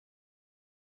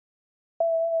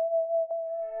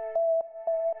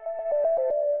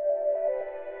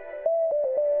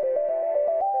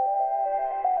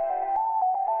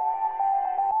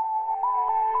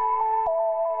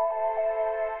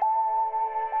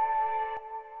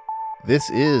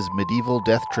This is Medieval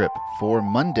Death Trip for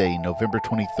Monday, November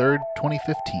 23rd,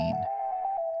 2015,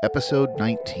 Episode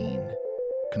 19,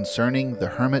 Concerning the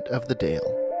Hermit of the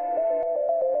Dale.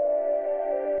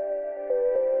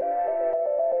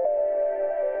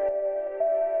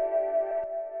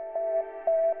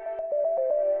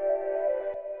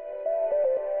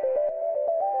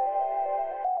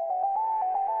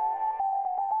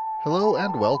 Hello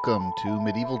and welcome to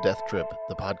Medieval Death Trip,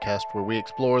 the podcast where we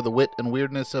explore the wit and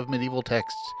weirdness of medieval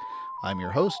texts. I'm your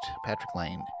host, Patrick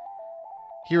Lane.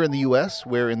 Here in the U.S.,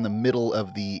 we're in the middle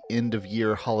of the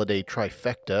end-of-year holiday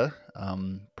trifecta,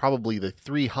 probably the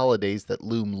three holidays that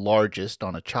loom largest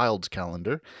on a child's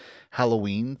calendar: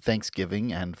 Halloween,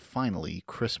 Thanksgiving, and finally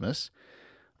Christmas,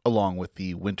 along with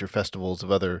the winter festivals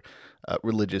of other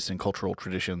religious and cultural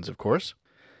traditions, of course.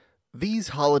 These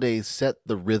holidays set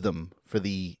the rhythm for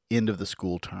the end of the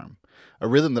school term, a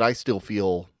rhythm that I still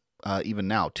feel even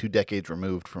now, 2 decades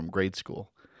removed from grade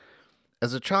school.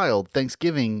 As a child,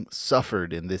 Thanksgiving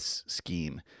suffered in this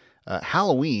scheme.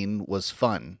 Halloween was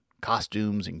fun,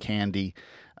 costumes and candy,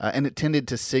 and it tended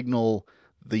to signal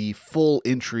the full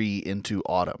entry into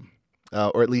autumn,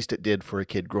 or at least it did for a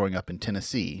kid growing up in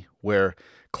Tennessee, where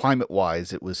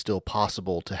climate-wise it was still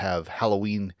possible to have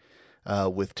Halloween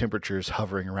with temperatures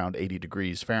hovering around 80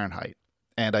 degrees Fahrenheit.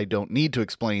 And I don't need to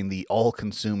explain the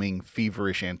all-consuming,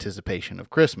 feverish anticipation of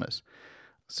Christmas.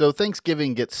 So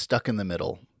Thanksgiving gets stuck in the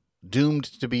middle, doomed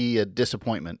to be a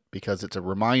disappointment because it's a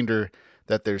reminder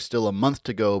that there's still a month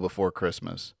to go before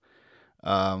Christmas.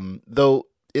 Though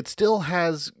it still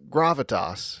has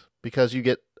gravitas because you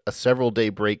get a several-day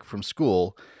break from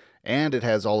school, and it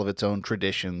has all of its own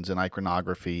traditions and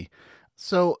iconography.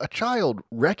 So a child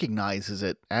recognizes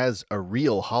it as a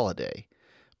real holiday,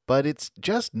 but it's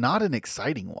just not an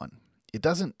exciting one. It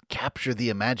doesn't capture the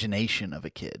imagination of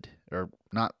a kid, or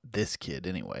not this kid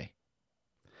anyway.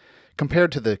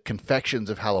 Compared to the confections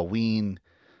of Halloween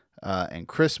and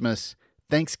Christmas,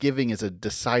 Thanksgiving is a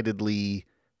decidedly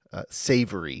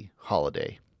savory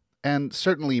holiday. And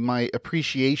certainly my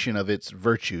appreciation of its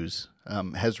virtues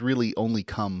has really only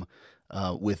come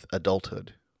with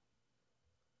adulthood.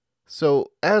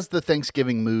 So, as the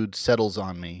Thanksgiving mood settles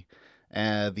on me,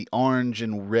 the orange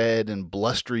and red and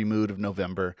blustery mood of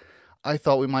November, I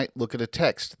thought we might look at a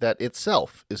text that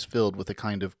itself is filled with a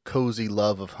kind of cozy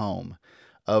love of home,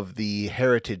 of the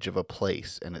heritage of a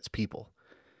place and its people.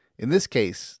 In this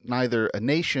case, neither a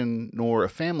nation nor a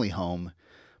family home,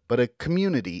 but a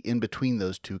community in between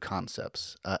those two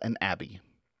concepts, an abbey.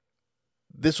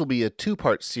 This will be a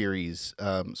 2-part series,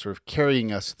 sort of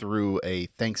carrying us through a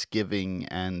Thanksgiving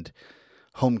and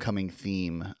homecoming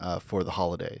theme for the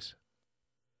holidays.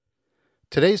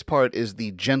 Today's part is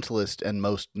the gentlest and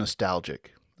most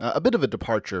nostalgic, a bit of a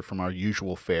departure from our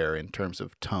usual fare in terms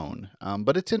of tone,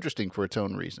 but it's interesting for its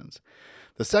own reasons.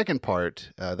 The second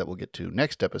part, that we'll get to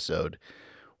next episode,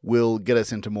 will get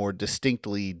us into more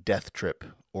distinctly Death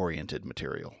Trip-oriented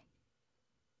material.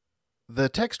 The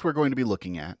text we're going to be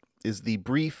looking at is the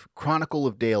brief Chronicle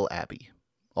of Dale Abbey,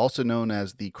 also known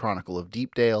as the Chronicle of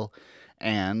Deepdale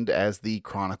and as the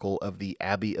Chronicle of the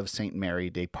Abbey of St. Mary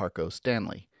de Parco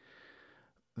Stanley.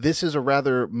 This is a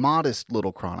rather modest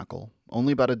little chronicle,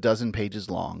 only about a dozen pages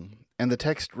long, and the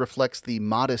text reflects the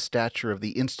modest stature of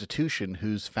the institution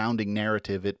whose founding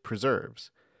narrative it preserves.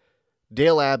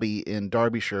 Dale Abbey in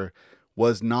Derbyshire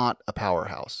was not a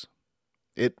powerhouse.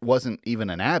 It wasn't even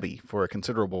an abbey for a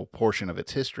considerable portion of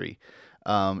its history.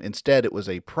 Instead, it was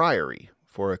a priory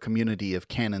for a community of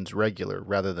canons regular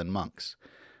rather than monks.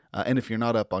 And if you're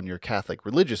not up on your Catholic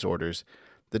religious orders,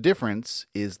 the difference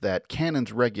is that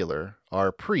canons regular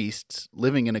are priests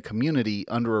living in a community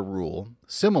under a rule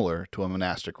similar to a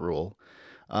monastic rule,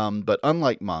 but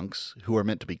unlike monks, who are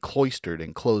meant to be cloistered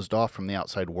and closed off from the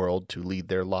outside world to lead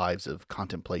their lives of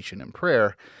contemplation and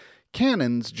prayer,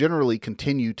 canons generally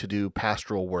continue to do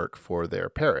pastoral work for their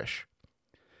parish.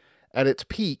 At its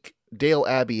peak, Dale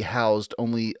Abbey housed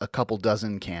only a couple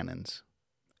dozen canons.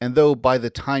 And though by the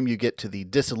time you get to the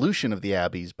dissolution of the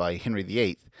abbeys by Henry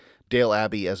VIII, Dale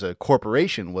Abbey as a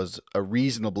corporation was a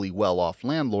reasonably well-off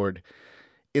landlord,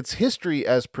 its history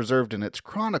as preserved in its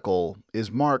chronicle is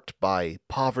marked by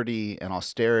poverty and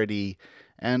austerity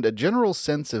and a general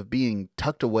sense of being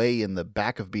tucked away in the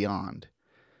back of beyond.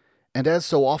 And as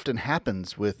so often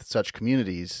happens with such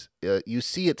communities, you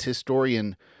see its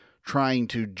historian trying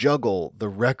to juggle the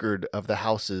record of the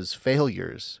house's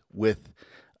failures with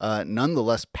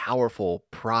nonetheless powerful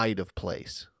pride of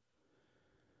place.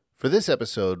 For this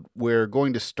episode, we're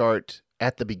going to start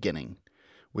at the beginning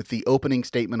with the opening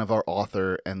statement of our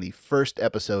author and the first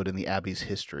episode in the Abbey's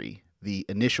history, the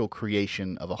initial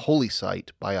creation of a holy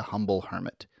site by a humble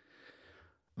hermit.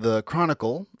 The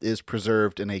Chronicle is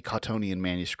preserved in a Cottonian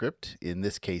manuscript, in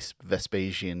this case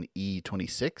Vespasian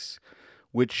E26,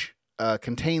 which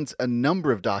contains a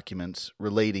number of documents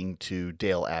relating to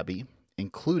Dale Abbey,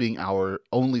 including our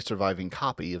only surviving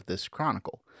copy of this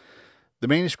chronicle. The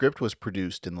manuscript was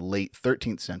produced in the late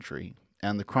 13th century,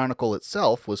 and the chronicle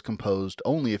itself was composed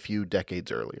only a few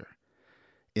decades earlier.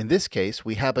 In this case,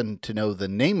 we happen to know the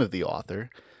name of the author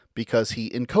because he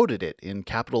encoded it in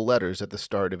capital letters at the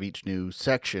start of each new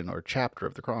section or chapter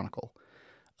of the chronicle.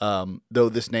 Though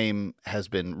this name has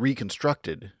been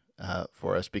reconstructed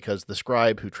for us because the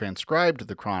scribe who transcribed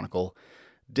the chronicle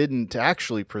didn't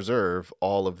actually preserve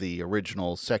all of the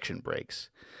original section breaks.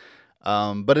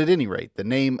 But at any rate, the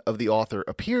name of the author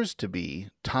appears to be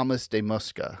Thomas de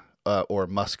Musca, or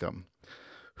Muscum,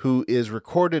 who is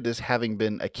recorded as having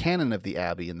been a canon of the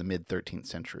abbey in the mid-13th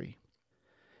century.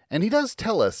 And he does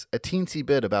tell us a teensy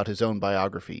bit about his own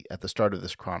biography at the start of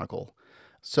this chronicle,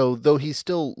 so though he's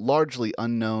still largely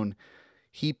unknown,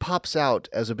 he pops out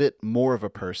as a bit more of a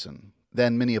person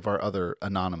than many of our other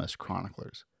anonymous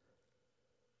chroniclers.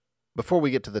 Before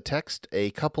we get to the text,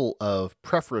 a couple of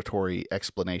prefatory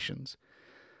explanations.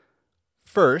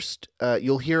 First,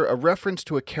 you'll hear a reference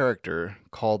to a character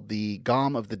called the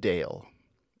Gom of the Dale.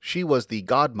 She was the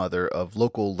godmother of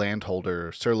local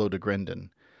landholder Serlo de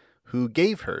Grendon, who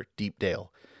gave her Deep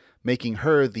Dale, making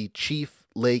her the chief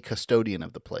lay custodian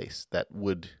of the place that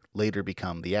would later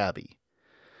become the abbey.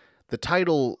 The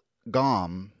title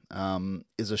Gom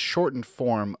is a shortened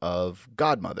form of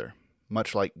godmother,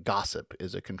 much like gossip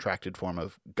is a contracted form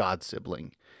of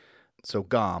god-sibling. So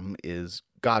Gom is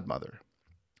godmother.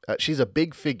 She's a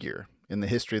big figure in the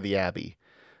history of the abbey,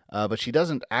 but she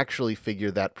doesn't actually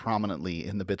figure that prominently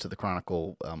in the bits of the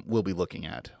chronicle we'll be looking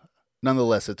at.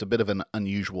 Nonetheless, it's a bit of an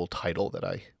unusual title that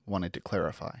I wanted to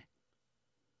clarify.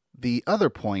 The other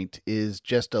point is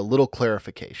just a little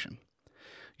clarification.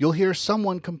 You'll hear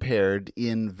someone compared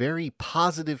in very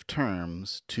positive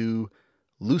terms to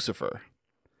Lucifer.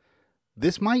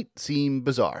 This might seem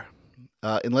bizarre,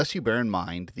 unless you bear in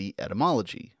mind the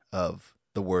etymology of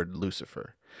the word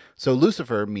Lucifer. So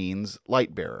Lucifer means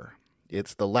light bearer.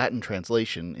 It's the Latin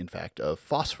translation, in fact, of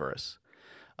phosphorus.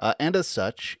 And as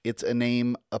such, it's a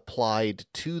name applied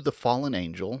to the fallen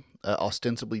angel,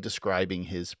 ostensibly describing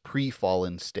his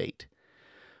pre-fallen state.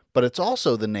 But it's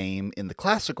also the name in the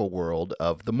classical world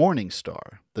of the morning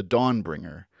star, the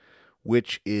dawnbringer,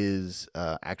 which is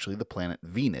actually the planet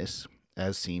Venus,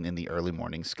 as seen in the early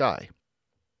morning sky.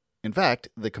 In fact,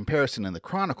 the comparison in the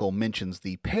chronicle mentions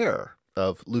the pair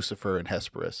of Lucifer and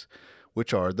Hesperus,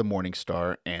 which are the morning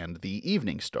star and the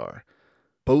evening star,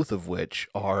 both of which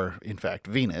are, in fact,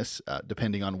 Venus,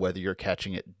 depending on whether you're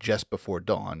catching it just before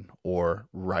dawn or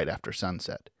right after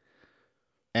sunset.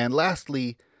 And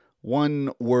lastly,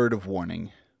 one word of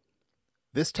warning.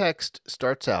 This text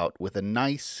starts out with a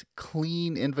nice,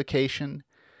 clean invocation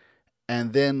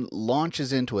and then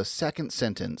launches into a second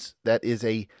sentence that is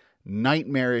a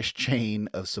nightmarish chain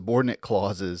of subordinate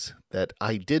clauses that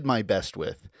I did my best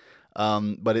with,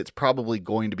 but it's probably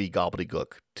going to be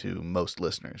gobbledygook to most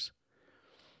listeners.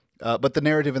 But the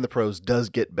narrative in the prose does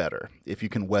get better if you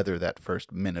can weather that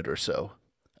first minute or so.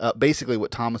 Basically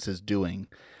what Thomas is doing,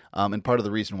 and part of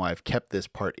the reason why I've kept this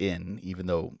part in, even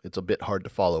though it's a bit hard to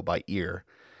follow by ear,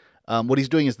 what he's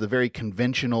doing is the very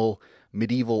conventional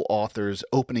medieval author's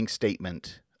opening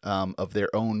statement of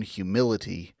their own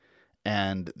humility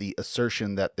and the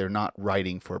assertion that they're not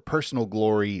writing for personal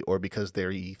glory or because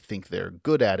they think they're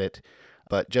good at it,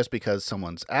 but just because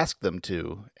someone's asked them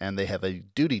to and they have a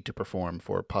duty to perform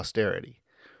for posterity.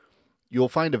 You'll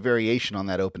find a variation on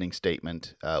that opening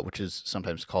statement, which is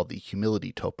sometimes called the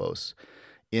humility topos,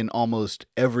 in almost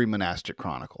every monastic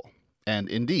chronicle, and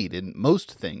indeed in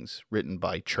most things written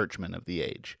by churchmen of the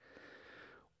age.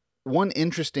 One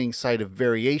interesting site of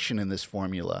variation in this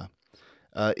formula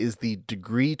is the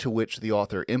degree to which the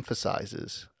author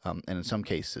emphasizes, and in some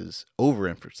cases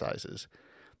overemphasizes,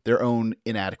 their own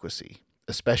inadequacy,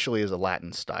 especially as a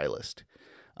Latin stylist,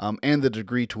 and the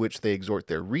degree to which they exhort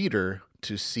their reader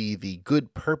to see the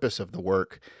good purpose of the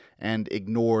work and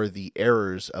ignore the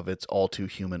errors of its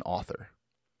all-too-human author.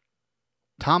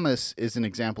 Thomas is an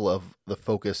example of the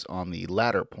focus on the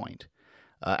latter point,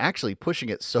 actually pushing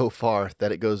it so far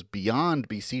that it goes beyond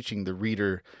beseeching the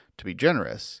reader to be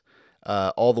generous,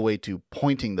 all the way to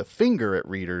pointing the finger at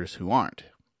readers who aren't,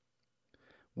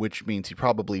 which means he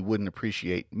probably wouldn't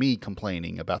appreciate me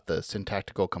complaining about the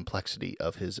syntactical complexity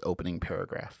of his opening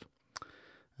paragraph.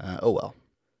 Oh well.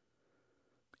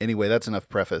 Anyway, that's enough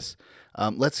preface.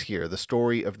 Let's hear the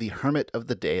story of the Hermit of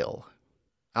the Dale.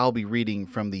 I'll be reading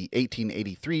from the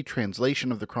 1883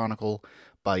 translation of the Chronicle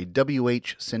by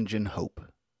W.H. St. John Hope.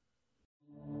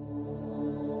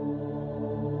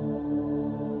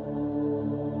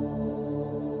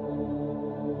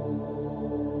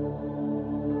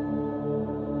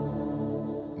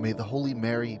 may the Holy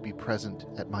Mary be present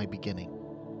at my beginning.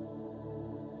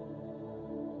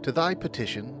 To thy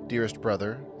petition, dearest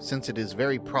brother, since it is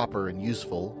very proper and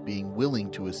useful, being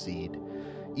willing to accede,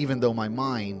 even though my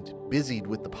mind, busied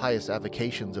with the pious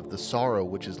avocations of the sorrow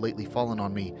which has lately fallen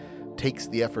on me, takes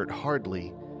the effort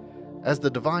hardly, as the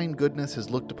divine goodness has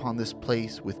looked upon this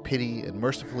place with pity and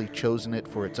mercifully chosen it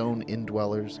for its own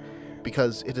indwellers,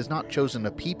 because it has not chosen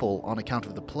a people on account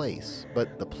of the place,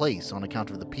 but the place on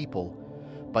account of the people,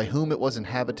 by whom it was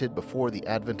inhabited before the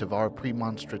advent of our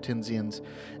Premonstratensians,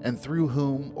 and through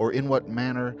whom, or in what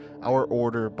manner, our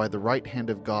order, by the right hand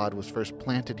of God, was first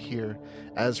planted here,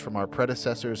 as from our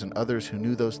predecessors and others who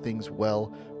knew those things well,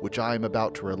 which I am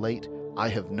about to relate, I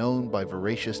have known by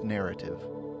veracious narrative.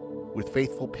 With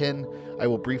faithful pen, I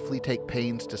will briefly take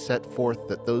pains to set forth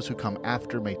that those who come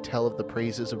after may tell of the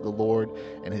praises of the Lord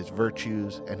and his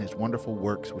virtues and his wonderful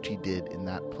works which he did in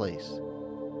that place.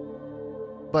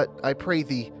 But I pray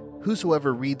thee,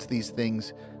 whosoever reads these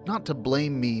things, not to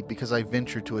blame me because I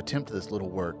venture to attempt this little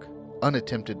work,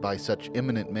 unattempted by such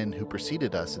eminent men who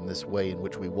preceded us in this way in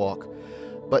which we walk,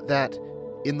 but that,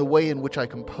 in the way in which I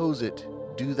compose it,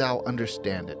 do thou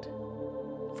understand it.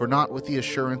 For not with the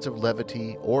assurance of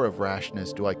levity or of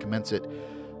rashness do I commence it,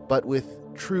 but with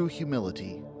true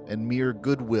humility and mere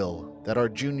goodwill, that our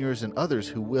juniors and others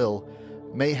who will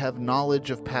may have knowledge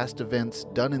of past events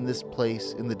done in this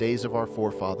place in the days of our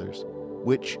forefathers,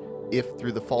 which, if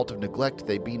through the fault of neglect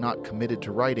they be not committed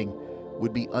to writing,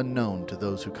 would be unknown to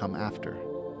those who come after.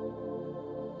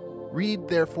 Read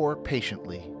therefore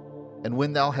patiently, and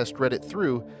when thou hast read it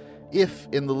through, if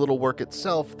in the little work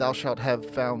itself thou shalt have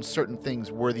found certain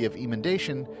things worthy of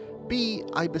emendation, be,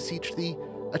 I beseech thee,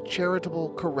 a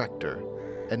charitable corrector,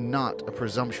 and not a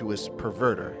presumptuous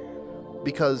perverter,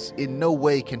 because in no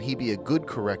way can he be a good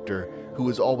corrector who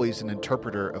is always an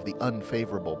interpreter of the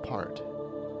unfavorable part.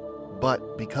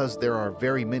 But because there are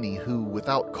very many who,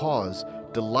 without cause,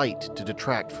 delight to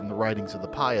detract from the writings of the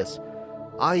pious,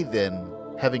 I then,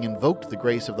 having invoked the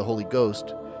grace of the Holy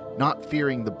Ghost, not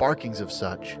fearing the barkings of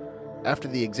such, after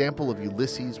the example of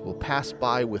Ulysses, will pass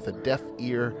by with a deaf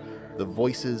ear the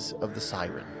voices of the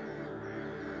siren.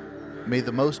 May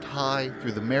the Most High,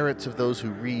 through the merits of those who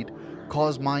read,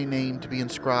 cause my name to be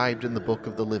inscribed in the book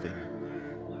of the living.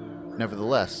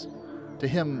 Nevertheless, to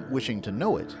him wishing to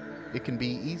know it, it can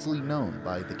be easily known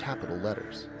by the capital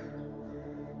letters.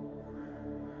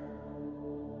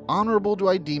 Honorable do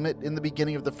I deem it in the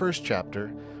beginning of the first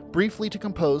chapter, briefly to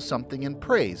compose something in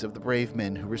praise of the brave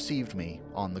men who received me,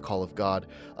 on the call of God,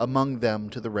 among them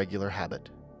to the regular habit.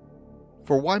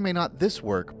 For why may not this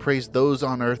work praise those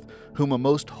on earth whom a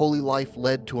most holy life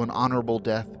led to an honorable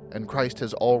death, and Christ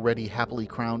has already happily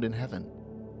crowned in heaven?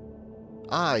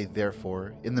 I,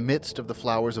 therefore, in the midst of the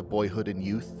flowers of boyhood and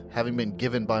youth, having been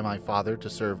given by my father to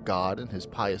serve God and his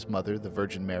pious mother, the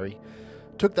Virgin Mary,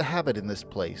 took the habit in this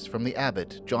place from the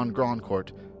abbot, John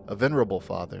Grandcourt, a venerable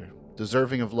father,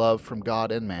 deserving of love from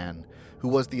God and man, who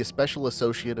was the especial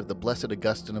associate of the blessed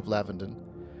Augustine of Lavandin.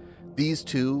 These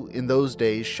two, in those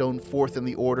days, shone forth in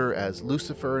the order as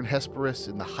Lucifer and Hesperus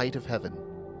in the height of heaven.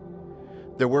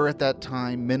 There were at that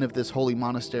time men of this holy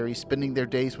monastery spending their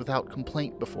days without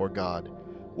complaint before God,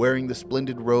 wearing the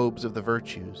splendid robes of the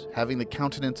virtues, having the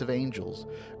countenance of angels,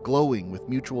 glowing with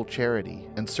mutual charity,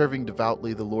 and serving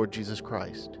devoutly the Lord Jesus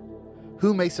Christ.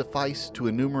 Who may suffice to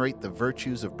enumerate the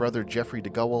virtues of Brother Geoffrey de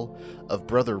Gowell, of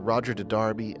Brother Roger de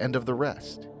Darby, and of the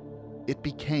rest? It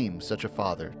became such a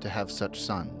father to have such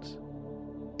sons.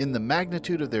 In the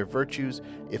magnitude of their virtues,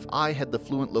 if I had the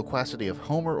fluent loquacity of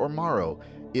Homer or Marrow,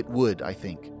 it would, I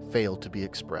think, fail to be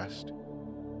expressed.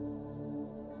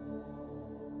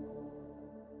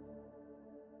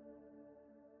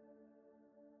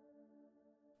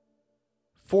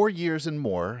 "4 years and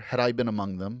more had I been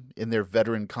among them, in their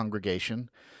veteran congregation,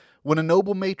 when a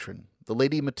noble matron, the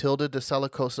Lady Matilda de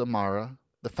Salacosa Mara,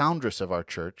 the foundress of our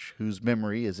church, whose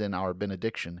memory is in our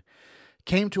benediction,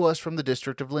 came to us from the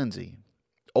district of Lindsey,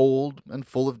 old and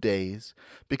full of days,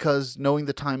 because, knowing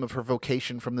the time of her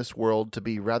vocation from this world to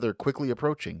be rather quickly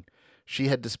approaching, she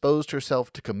had disposed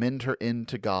herself to commend her end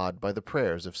to God by the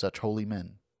prayers of such holy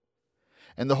men.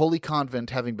 And the holy convent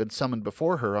having been summoned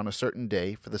before her on a certain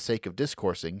day for the sake of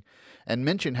discoursing, and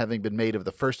mention having been made of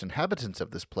the first inhabitants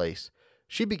of this place,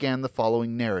 she began the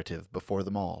following narrative before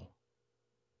them all.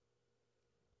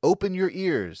 'Open your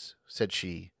ears,' said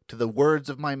she, 'to the words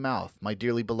of my mouth, my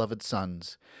dearly beloved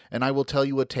sons, and I will tell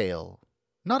you a tale,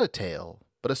 not a tale,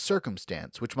 but a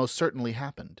circumstance which most certainly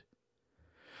happened.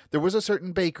 There was a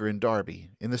certain baker in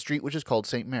Derby, in the street which is called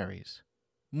St. Mary's.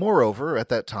 Moreover, at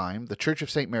that time, the church of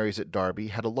St. Mary's at Derby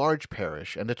had a large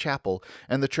parish and a chapel,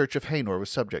 and the church of Haynor was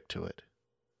subject to it.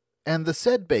 And the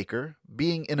said baker,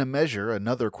 being in a measure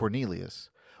another Cornelius,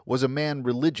 was a man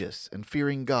religious and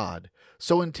fearing God,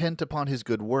 so intent upon his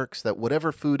good works that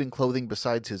whatever food and clothing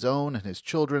besides his own and his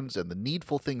children's and the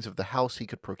needful things of the house he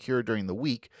could procure during the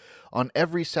week, on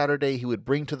every Saturday he would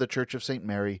bring to the church of St.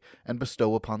 Mary and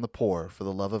bestow upon the poor for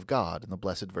the love of God and the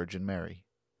Blessed Virgin Mary.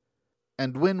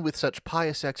 And when with such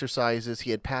pious exercises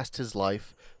he had passed his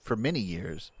life for many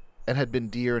years, and had been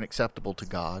dear and acceptable to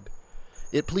God,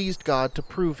 it pleased God to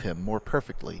prove him more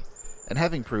perfectly, and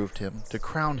having proved him, to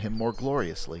crown him more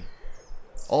gloriously.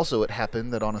 Also it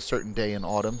happened that on a certain day in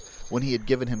autumn, when he had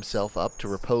given himself up to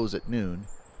repose at noon,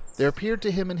 there appeared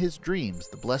to him in his dreams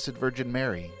the Blessed Virgin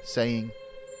Mary, saying,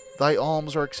 "Thy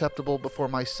alms are acceptable before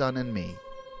my Son and me.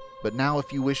 But now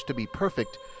if you wish to be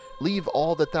perfect, leave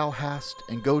all that thou hast,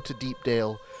 and go to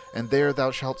Deepdale, and there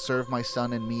thou shalt serve my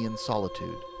Son and me in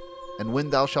solitude. And when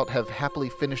thou shalt have happily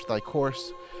finished thy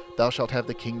course, thou shalt have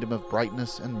the kingdom of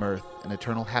brightness and mirth and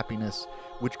eternal happiness,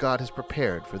 which God has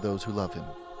prepared for those who love him."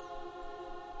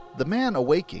 The man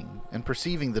awaking, and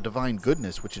perceiving the divine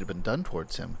goodness which had been done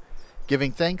towards him,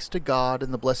 giving thanks to God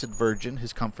and the Blessed Virgin,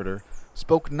 his comforter,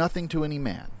 spoke nothing to any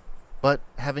man, but,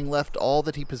 having left all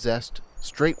that he possessed,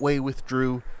 straightway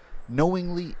withdrew,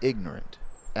 knowingly ignorant,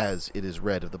 as it is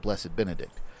read of the Blessed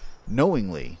Benedict,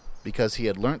 knowingly, because he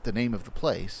had learnt the name of the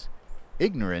place,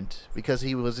 ignorant, because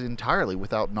he was entirely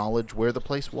without knowledge where the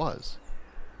place was.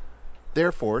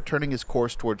 Therefore, turning his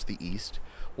course towards the east,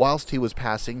 whilst he was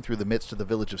passing through the midst of the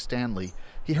village of Stanley,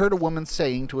 he heard a woman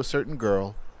saying to a certain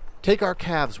girl, "Take our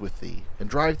calves with thee, and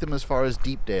drive them as far as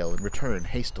Deepdale, and return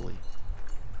hastily."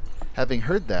 Having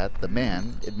heard that, the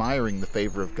man, admiring the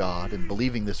favor of God, and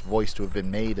believing this voice to have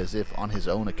been made as if on his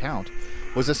own account,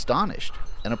 was astonished,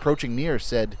 and approaching near,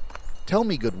 said, "Tell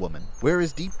me, good woman, where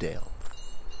is Deepdale?"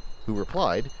 Who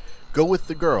replied, "Go with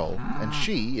the girl, and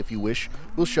she, if you wish,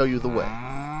 will show you the way."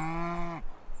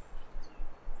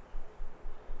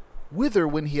 Whither,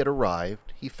 when he had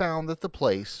arrived, he found that the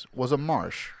place was a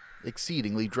marsh,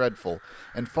 exceedingly dreadful,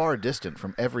 and far distant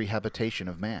from every habitation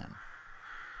of man.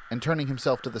 And turning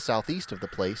himself to the southeast of the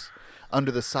place,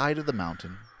 under the side of the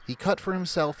mountain, he cut for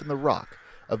himself in the rock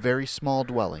a very small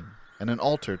dwelling, and an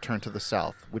altar turned to the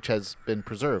south, which has been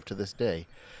preserved to this day.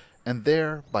 And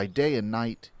there, by day and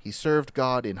night, he served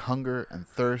God in hunger and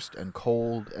thirst and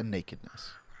cold and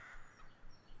nakedness.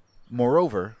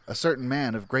 Moreover, a certain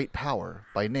man of great power,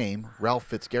 by name Ralph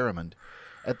Fitzgerald,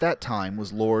 at that time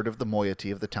was lord of the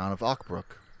moiety of the town of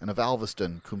Auchbrook, and of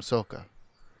Alveston cum Soca.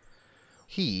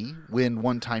 He, when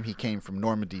one time he came from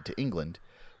Normandy to England,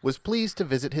 was pleased to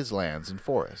visit his lands and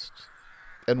forests.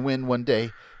 And when one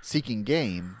day, seeking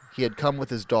game, he had come with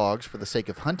his dogs for the sake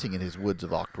of hunting in his woods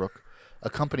of Auchbrook,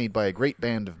 accompanied by a great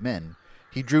band of men,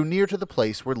 he drew near to the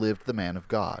place where lived the man of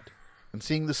God. And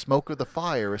seeing the smoke of the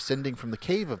fire ascending from the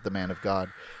cave of the man of God,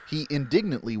 he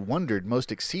indignantly wondered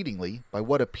most exceedingly by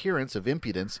what appearance of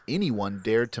impudence anyone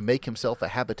dared to make himself a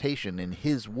habitation in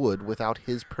his wood without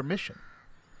his permission.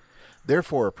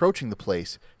 Therefore, approaching the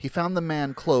place, he found the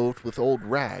man clothed with old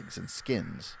rags and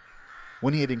skins.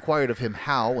 When he had inquired of him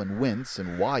how and whence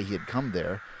and why he had come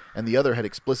there, and the other had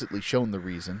explicitly shown the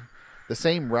reason, the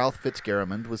same Ralph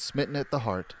Fitzgerald was smitten at the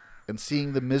heart, and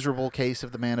seeing the miserable case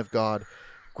of the man of God,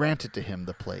 granted to him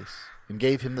the place, and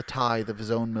gave him the tithe of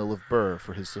his own mill of burr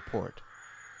for his support.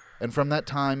 And from that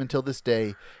time until this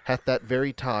day hath that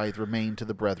very tithe remained to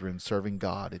the brethren serving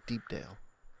God at Deepdale.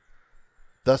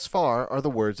 Thus far are the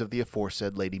words of the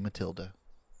aforesaid Lady Matilda.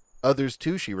 Others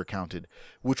too she recounted,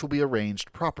 which will be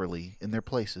arranged properly in their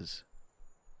places.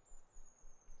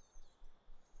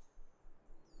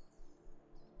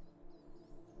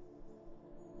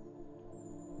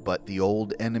 But the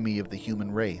old enemy of the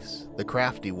human race, the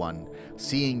crafty one,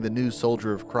 seeing the new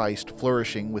soldier of Christ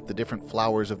flourishing with the different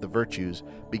flowers of the virtues,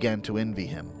 began to envy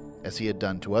him, as he had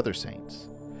done to other saints,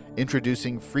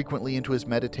 introducing frequently into his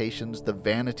meditations the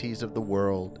vanities of the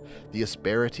world, the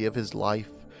asperity of his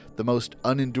life, the most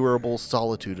unendurable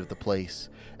solitude of the place,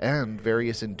 and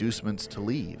various inducements to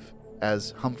leave,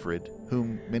 as Humfred,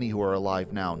 whom many who are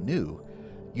alive now knew,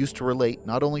 used to relate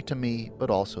not only to me, but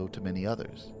also to many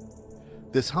others.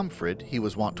 This Humfred, he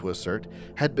was wont to assert,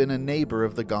 had been a neighbor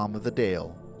of the Gom of the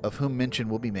Dale, of whom mention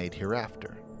will be made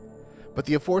hereafter. But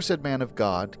the aforesaid man of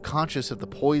God, conscious of the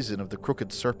poison of the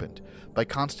crooked serpent, by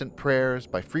constant prayers,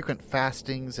 by frequent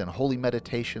fastings and holy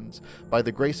meditations, by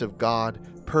the grace of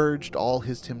God, purged all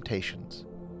his temptations.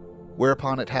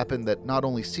 Whereupon it happened that not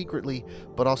only secretly,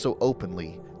 but also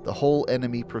openly, the whole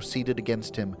enemy proceeded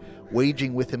against him,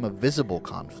 waging with him a visible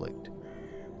conflict.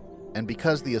 And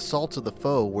because the assaults of the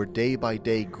foe were day by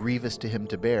day grievous to him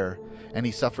to bear, and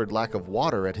he suffered lack of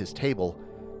water at his table,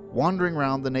 Wandering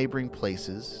round the neighboring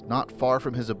places, not far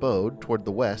from his abode, toward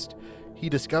the west, he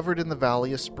discovered in the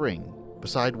valley a spring,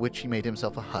 beside which he made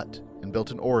himself a hut, and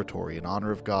built an oratory in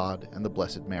honor of God and the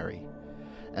Blessed Mary.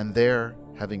 And there,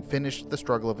 having finished the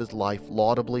struggle of his life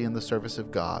laudably in the service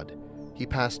of God, he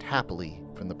passed happily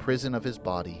from the prison of his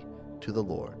body to the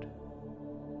Lord.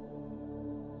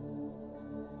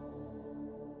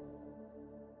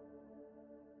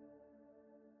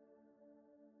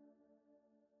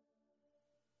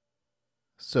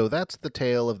 So that's the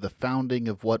tale of the founding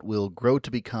of what will grow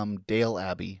to become Dale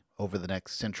Abbey over the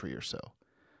next century or so.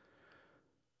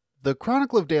 The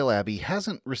Chronicle of Dale Abbey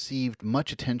hasn't received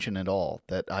much attention at all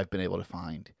that I've been able to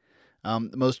find.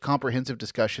 The most comprehensive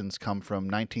discussions come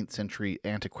from 19th century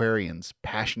antiquarians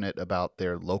passionate about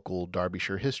their local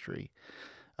Derbyshire history.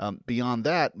 Beyond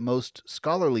that, most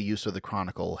scholarly use of the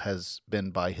Chronicle has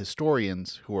been by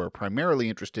historians who are primarily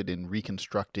interested in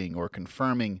reconstructing or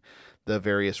confirming the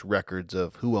various records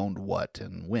of who owned what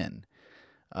and when.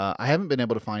 I haven't been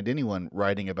able to find anyone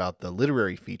writing about the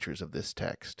literary features of this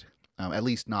text, at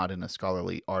least not in a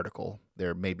scholarly article.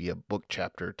 There may be a book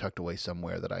chapter tucked away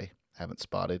somewhere that I haven't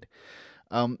spotted.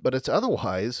 But it's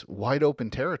otherwise wide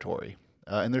open territory.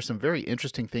 And there's some very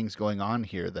interesting things going on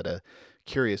here that a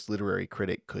curious literary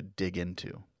critic could dig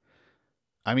into.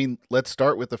 I mean, let's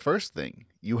start with the first thing.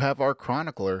 You have our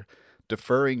chronicler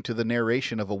deferring to the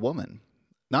narration of a woman.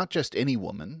 Not just any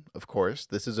woman, of course.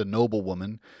 This is a noble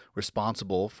woman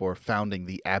responsible for founding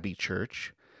the Abbey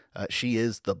Church. She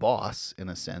is the boss, in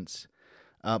a sense.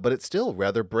 But it's still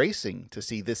rather bracing to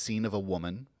see this scene of a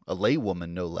woman, a laywoman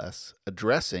no less,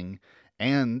 addressing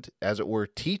and, as it were,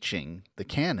 teaching the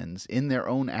canons in their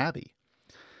own abbey.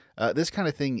 This kind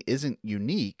of thing isn't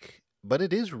unique, but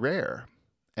it is rare.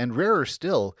 And rarer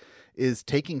still is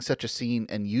taking such a scene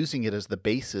and using it as the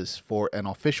basis for an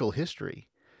official history.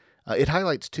 It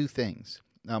highlights two things.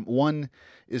 One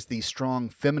is the strong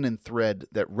feminine thread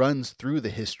that runs through the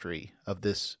history of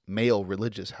this male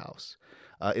religious house.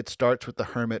 It starts with the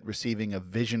hermit receiving a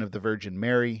vision of the Virgin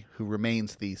Mary, who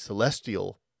remains the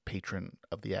celestial patron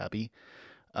of the abbey,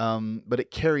 but it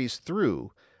carries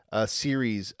through a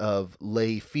series of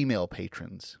lay female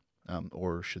patrons,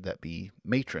 or should that be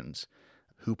matrons,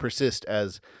 who persist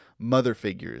as mother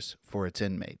figures for its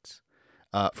inmates,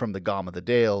 from the Gom of the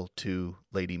Dale to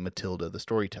Lady Matilda the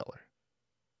Storyteller.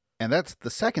 And that's the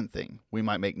second thing we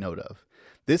might make note of.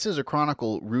 This is a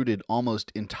chronicle rooted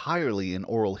almost entirely in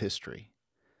oral history.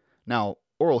 Now,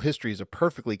 oral history is a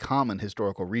perfectly common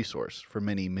historical resource for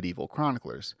many medieval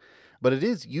chroniclers, but it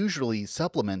is usually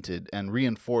supplemented and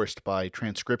reinforced by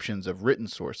transcriptions of written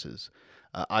sources,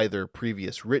 either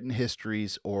previous written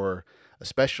histories or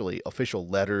especially official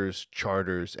letters,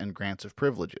 charters, and grants of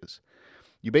privileges.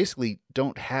 You basically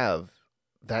don't have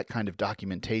that kind of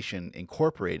documentation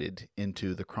incorporated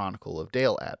into the Chronicle of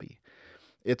Dale Abbey.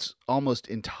 It's almost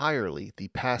entirely the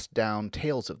passed down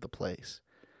tales of the place.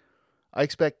 I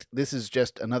expect this is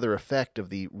just another effect of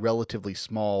the relatively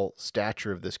small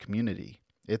stature of this community.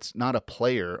 It's not a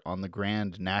player on the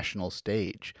grand national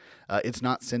stage. It's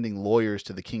not sending lawyers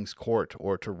to the king's court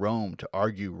or to Rome to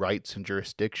argue rights and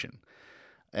jurisdiction.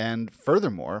 And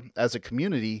furthermore, as a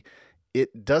community,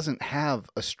 it doesn't have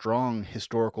a strong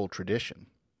historical tradition.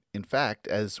 In fact,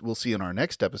 as we'll see in our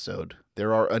next episode,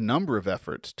 there are a number of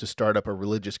efforts to start up a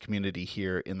religious community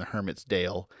here in the Hermit's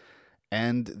Dale,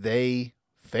 and they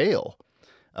fail.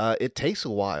 It takes a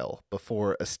while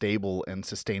before a stable and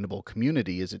sustainable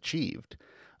community is achieved.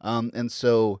 And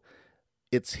so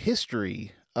its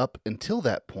history up until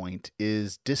that point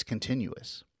is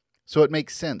discontinuous. So it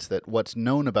makes sense that what's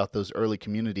known about those early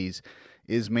communities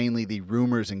is mainly the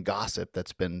rumors and gossip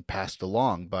that's been passed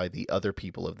along by the other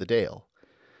people of the Dale.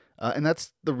 And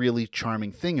that's the really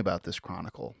charming thing about this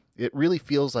chronicle. It really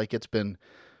feels like it's been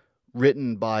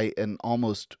written by an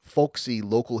almost folksy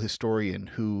local historian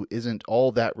who isn't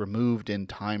all that removed in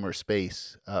time or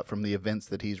space from the events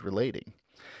that he's relating.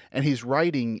 And he's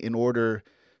writing in order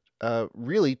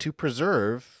really to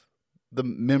preserve the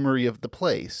memory of the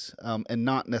place, and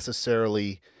not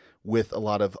necessarily with a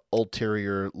lot of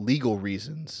ulterior legal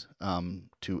reasons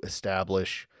to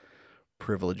establish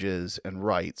privileges and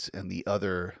rights and the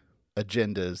other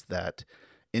agendas that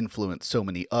influence so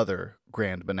many other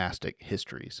grand monastic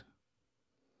histories.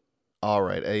 All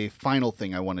right, a final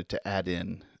thing I wanted to add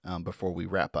in before we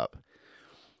wrap up.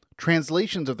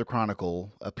 Translations of the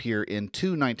Chronicle appear in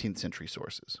two 19th century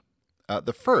sources.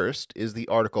 The first is the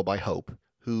article by Hope,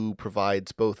 who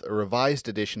provides both a revised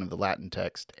edition of the Latin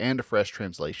text and a fresh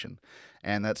translation,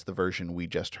 and that's the version we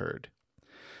just heard.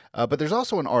 But there's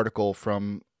also an article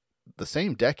from the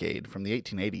same decade, from the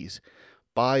 1880s,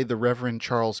 by the Reverend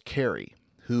Charles Carey,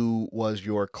 who was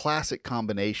your classic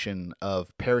combination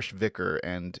of parish vicar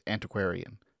and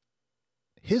antiquarian.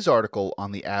 His article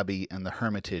on the Abbey and the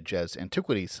Hermitage as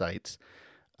antiquity sites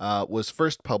was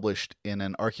first published in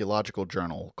an archaeological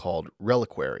journal called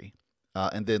Reliquary,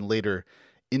 and then later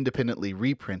independently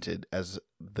reprinted as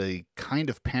the kind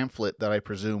of pamphlet that I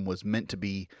presume was meant to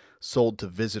be sold to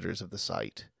visitors of the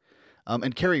site.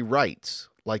 And Carey writes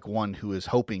like one who is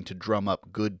hoping to drum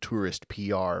up good tourist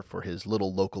PR for his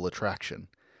little local attraction,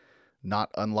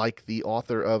 not unlike the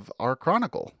author of our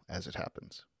chronicle, as it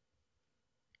happens.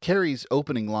 Carey's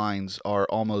opening lines are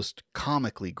almost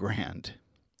comically grand.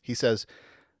 He says,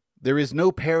 "There is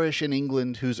no parish in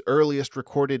England whose earliest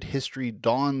recorded history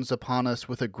dawns upon us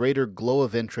with a greater glow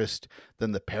of interest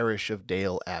than the parish of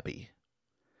Dale Abbey."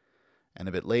 And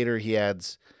a bit later he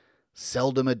adds,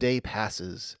 "Seldom a day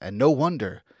passes, and no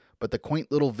wonder, but the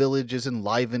quaint little village is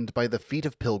enlivened by the feet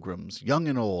of pilgrims, young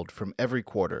and old, from every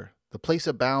quarter. The place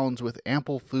abounds with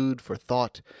ample food for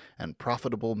thought and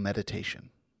profitable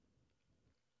meditation."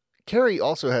 Carey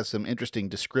also has some interesting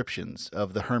descriptions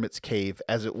of the Hermit's Cave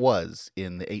as it was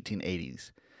in the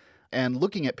 1880s. And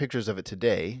looking at pictures of it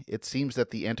today, it seems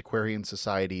that the antiquarian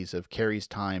societies of Carey's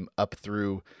time up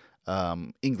through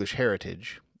English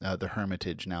Heritage, the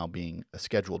Hermitage now being a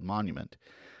scheduled monument,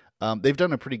 they've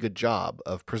done a pretty good job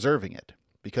of preserving it,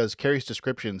 because Carey's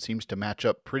description seems to match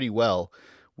up pretty well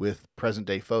with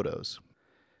present-day photos.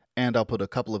 And I'll put a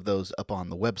couple of those up on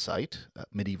the website,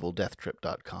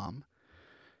 medievaldeathtrip.com.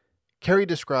 Carey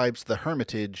describes the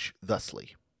Hermitage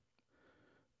thusly.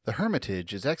 "The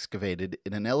Hermitage is excavated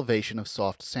in an elevation of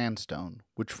soft sandstone,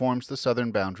 which forms the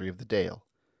southern boundary of the dale.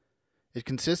 It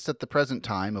consists at the present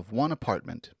time of one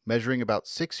apartment, measuring about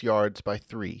 6 yards by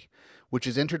 3, which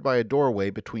is entered by a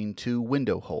doorway between 2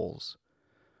 window holes.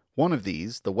 One of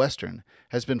these, the western,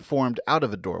 has been formed out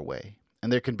of a doorway,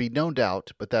 and there can be no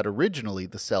doubt but that originally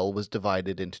the cell was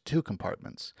divided into 2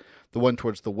 compartments, the one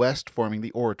towards the west forming the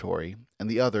oratory, and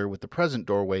the other, with the present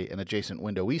doorway and adjacent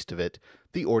window east of it,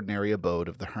 the ordinary abode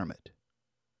of the hermit."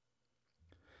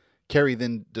 Carey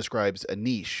then describes a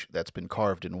niche that's been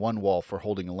carved in one wall for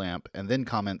holding a lamp, and then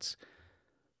comments,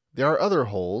 "There are other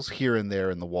holes here and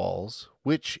there in the walls,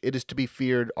 which, it is to be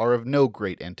feared, are of no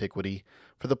great antiquity,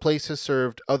 for the place has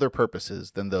served other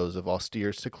purposes than those of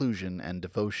austere seclusion and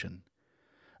devotion.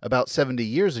 About 70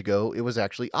 years ago, it was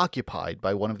actually occupied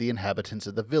by one of the inhabitants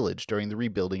of the village during the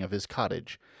rebuilding of his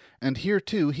cottage, and here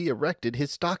too he erected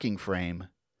his stocking frame.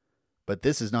 But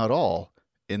this is not all.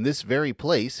 In this very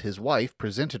place his wife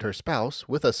presented her spouse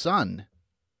with a son."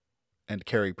 And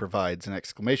Carey provides an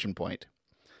exclamation point.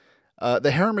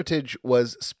 The Hermitage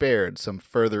was spared some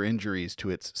further injuries to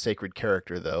its sacred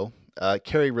character, though.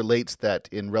 Carey relates that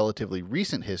in relatively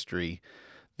recent history,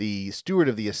 the steward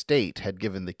of the estate had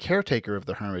given the caretaker of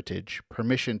the Hermitage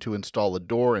permission to install a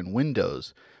door and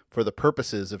windows for the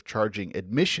purposes of charging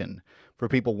admission for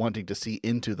people wanting to see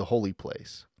into the holy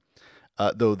place,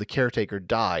 though the caretaker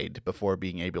died before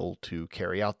being able to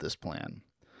carry out this plan.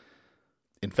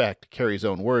 In fact, Carey's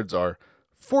own words are,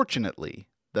 "Fortunately,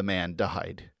 the man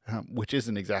died," which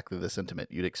isn't exactly the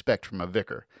sentiment you'd expect from a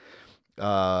vicar,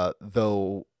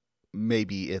 though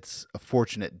maybe it's a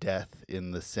fortunate death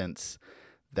in the sense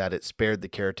that it spared the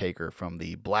caretaker from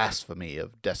the blasphemy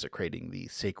of desecrating the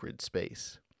sacred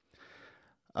space.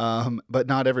 But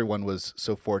not everyone was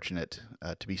so fortunate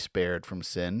to be spared from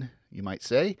sin, you might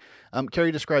say.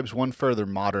 Carey describes one further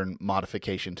modern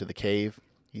modification to the cave.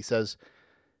 He says,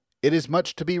 "It is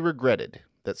much to be regretted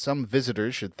that some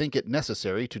visitors should think it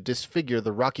necessary to disfigure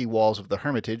the rocky walls of the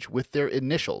Hermitage with their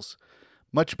initials.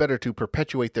 Much better to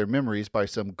perpetuate their memories by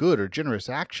some good or generous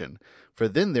action, for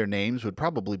then their names would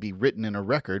probably be written in a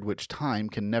record which time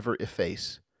can never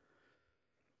efface."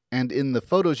 And in the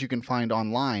photos you can find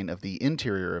online of the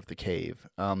interior of the cave,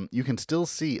 you can still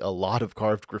see a lot of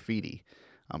carved graffiti,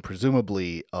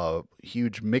 presumably a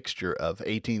huge mixture of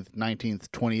 18th,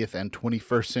 19th, 20th, and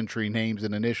 21st century names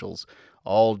and initials,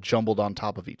 all jumbled on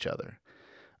top of each other.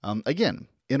 Again,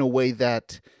 in a way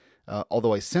that,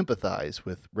 although I sympathize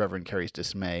with Reverend Carey's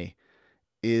dismay,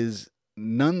 is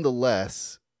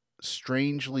nonetheless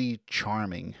strangely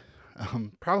charming,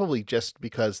 probably just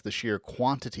because the sheer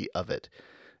quantity of it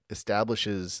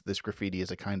establishes this graffiti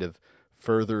as a kind of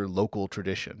further local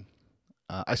tradition.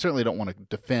 I certainly don't want to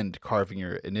defend carving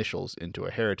your initials into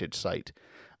a heritage site,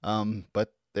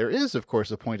 but there is, of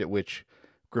course, a point at which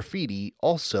graffiti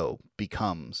also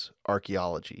becomes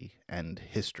archaeology and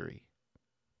history.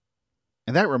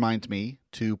 And that reminds me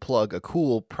to plug a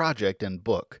cool project and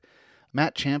book.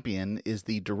 Matt Champion is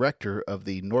the director of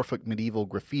the Norfolk Medieval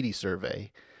Graffiti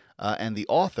Survey, and the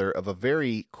author of a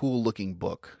very cool-looking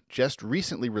book just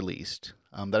recently released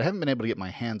that I haven't been able to get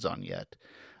my hands on yet,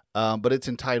 but it's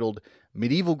entitled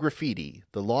Medieval Graffiti,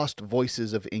 The Lost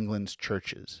Voices of England's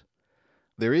Churches.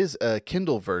 There is a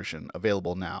Kindle version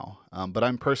available now, but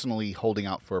I'm personally holding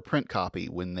out for a print copy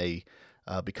when they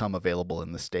become available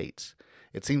in the States.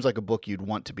 It seems like a book you'd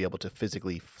want to be able to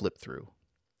physically flip through.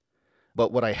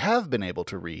 But what I have been able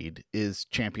to read is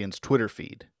Champion's Twitter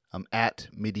feed, at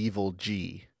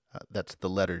MedievalG. That's the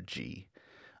letter G.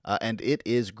 And it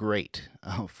is great,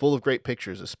 full of great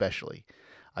pictures especially.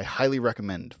 I highly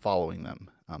recommend following them.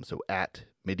 So at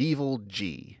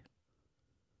MedievalG.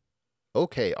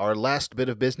 Okay, our last bit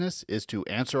of business is to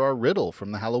answer our riddle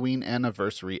from the Halloween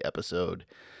anniversary episode.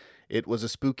 It was a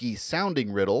spooky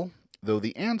sounding riddle, though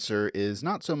the answer is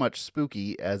not so much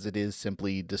spooky as it is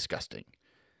simply disgusting.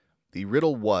 The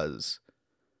riddle was,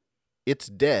 "It's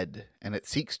dead, and it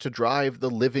seeks to drive the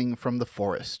living from the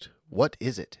forest. What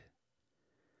is it?"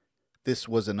 This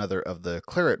was another of the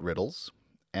claret riddles,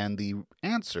 and the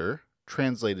answer,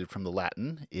 translated from the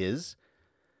Latin, is,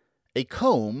 "A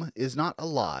comb is not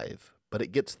alive, but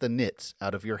it gets the nits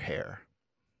out of your hair."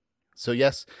 So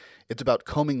yes, it's about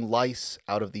combing lice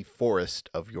out of the forest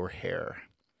of your hair.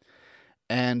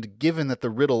 And given that the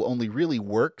riddle only really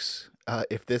works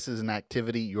if this is an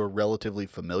activity you're relatively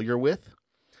familiar with,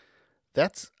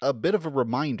 that's a bit of a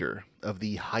reminder of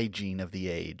the hygiene of the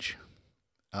age.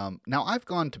 Now, I've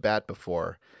gone to bat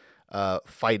before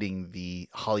fighting the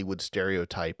Hollywood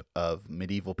stereotype of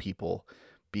medieval people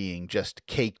being just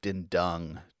caked in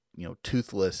dung,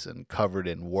 toothless and covered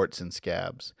in warts and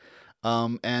scabs.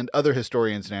 And other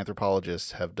historians and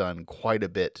anthropologists have done quite a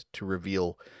bit to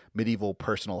reveal medieval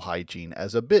personal hygiene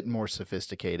as a bit more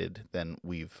sophisticated than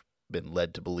we've been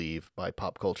led to believe by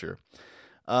pop culture.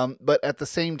 But at the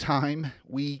same time,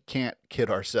 we can't kid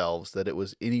ourselves that it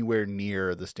was anywhere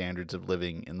near the standards of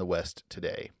living in the West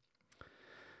today.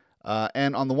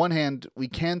 And on the one hand, we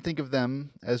can think of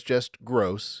them as just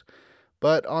gross,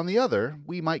 but on the other,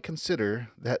 we might consider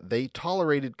that they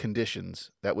tolerated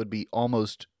conditions that would be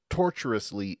almost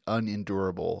torturously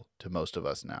unendurable to most of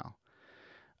us now.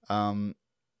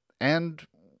 And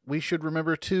we should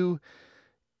remember, too,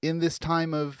 in this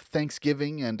time of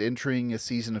Thanksgiving and entering a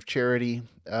season of charity,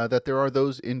 that there are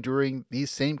those enduring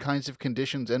these same kinds of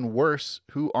conditions and worse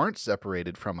who aren't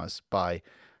separated from us by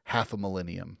half a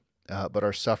millennium, but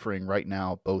are suffering right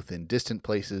now both in distant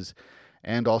places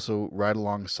and also right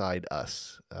alongside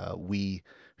us, we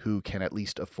who can at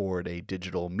least afford a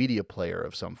digital media player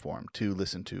of some form to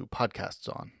listen to podcasts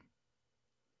on.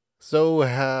 So,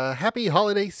 happy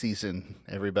holiday season,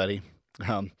 everybody.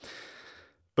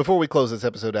 Before we close this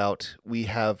episode out, we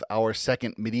have our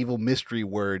second medieval mystery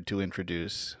word to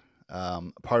introduce.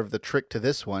 Part of the trick to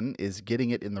this one is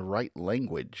getting it in the right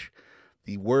language.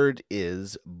 The word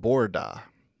is borda.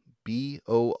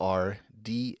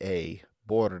 B-O-R-D-A,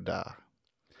 borda.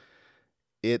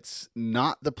 It's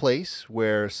not the place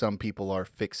where some people are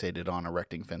fixated on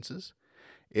erecting fences.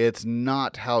 It's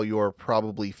not how you're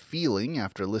probably feeling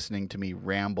after listening to me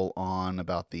ramble on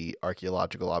about the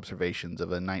archaeological observations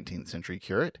of a 19th century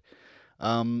curate.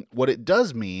 What it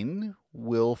does mean,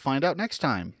 we'll find out next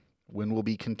time, when we'll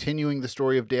be continuing the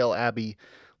story of Dale Abbey,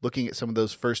 looking at some of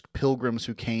those first pilgrims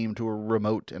who came to a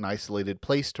remote and isolated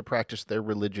place to practice their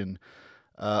religion,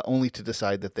 only to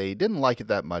decide that they didn't like it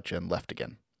that much and left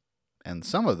again. And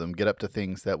some of them get up to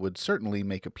things that would certainly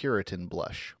make a Puritan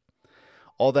blush.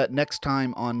 All that next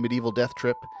time on Medieval Death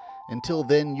Trip. Until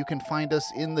then, you can find us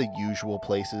in the usual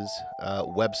places.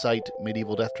 Website,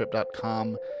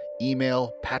 medievaldeathtrip.com,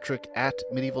 email,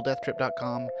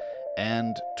 patrick@medievaldeathtrip.com,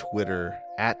 and Twitter,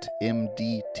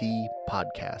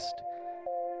 @MDTpodcast.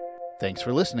 Thanks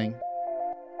for listening.